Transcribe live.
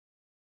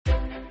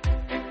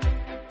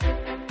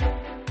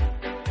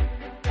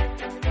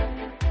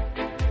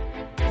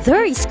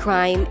There is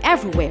crime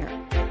everywhere,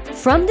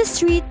 from the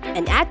street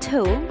and at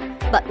home,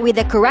 but with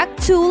the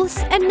correct tools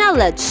and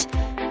knowledge,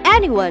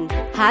 anyone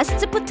has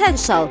the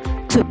potential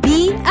to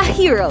be a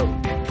hero.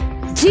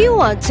 Do you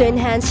want to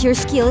enhance your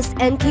skills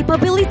and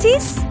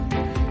capabilities?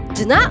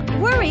 Do not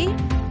worry,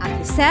 at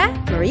Jose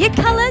Maria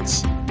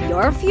College,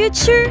 your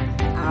future,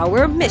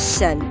 our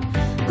mission.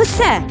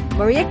 Jose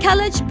Maria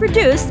College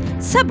produced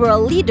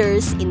several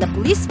leaders in the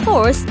police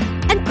force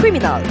and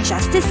criminal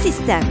justice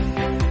system.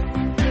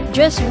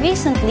 Just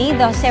recently,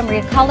 the Jose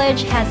Maria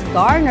College has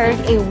garnered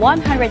a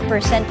 100%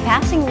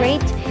 passing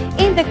rate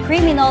in the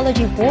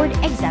Criminology Board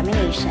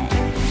examination.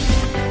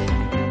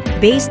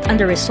 Based on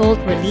the result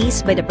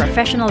released by the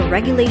Professional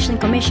Regulation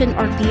Commission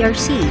or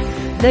PRC,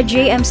 the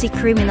JMC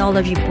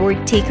Criminology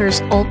Board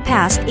takers all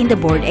passed in the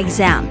board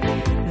exam.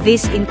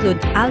 These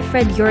include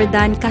Alfred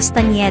Jordan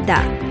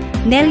Castañeda,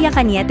 Nelia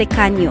Cañete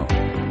Caño,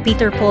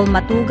 Peter Paul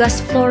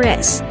Matugas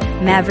Flores,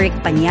 Maverick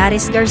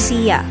Pañares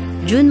Garcia,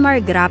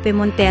 Junmar Grape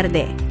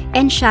Monterde,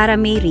 and Shara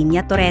May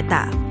Riña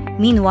Torreta.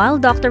 Meanwhile,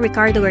 Dr.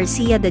 Ricardo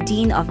Garcia, the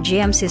Dean of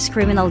JMC's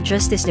Criminal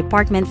Justice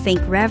Department,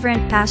 thanked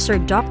Reverend Pastor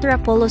Dr.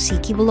 Apollo C.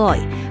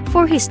 Kibuloy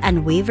for his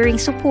unwavering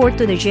support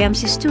to the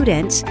JMC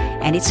students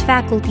and its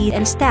faculty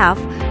and staff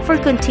for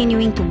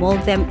continuing to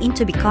mold them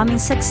into becoming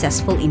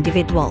successful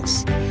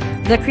individuals.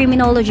 The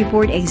Criminology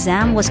Board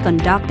exam was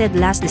conducted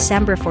last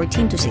December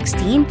 14 to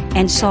 16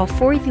 and saw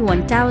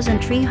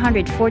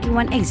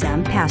 41,341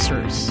 exam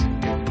passers.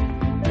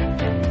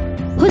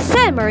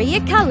 Jose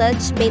Maria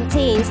College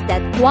maintains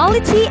that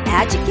quality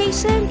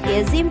education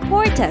is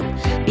important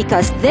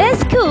because this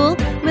school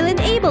will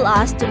enable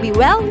us to be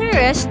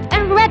well-nourished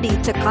and ready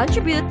to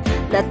contribute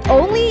not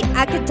only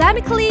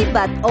academically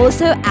but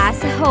also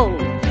as a whole.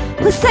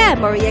 Jose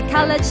Maria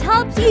College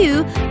helps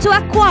you to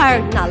acquire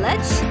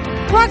knowledge,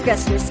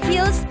 progress your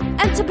skills,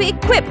 and to be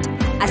equipped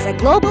as a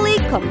globally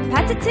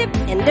competitive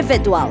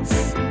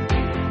individuals.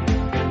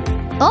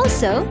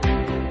 Also,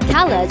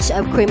 College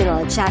of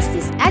Criminal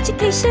Justice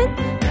Education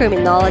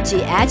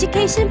Criminology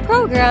Education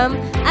Program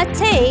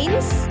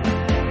attains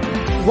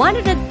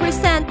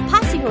 100%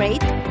 passing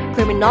rate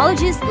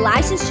Criminologist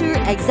Licensure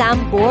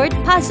Exam Board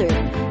passer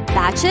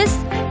batches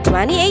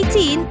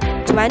 2018,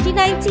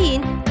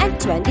 2019, and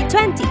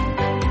 2020.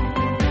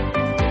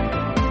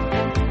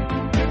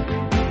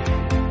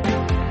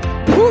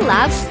 Who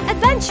loves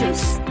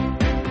adventures?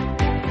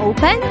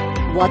 Open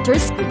water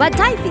scuba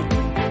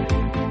diving.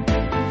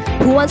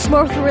 Who wants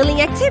more thrilling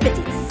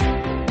activities?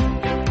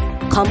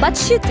 Combat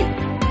shooting,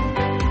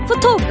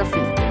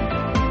 photography,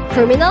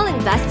 criminal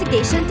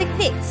investigation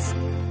techniques,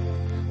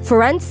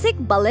 forensic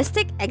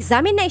ballistic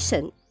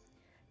examination,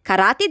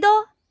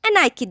 karate-do, and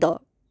aikido.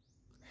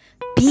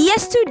 Be a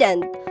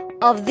student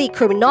of the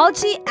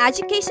Criminology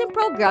Education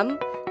Program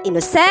in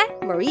Jose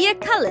Maria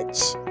College.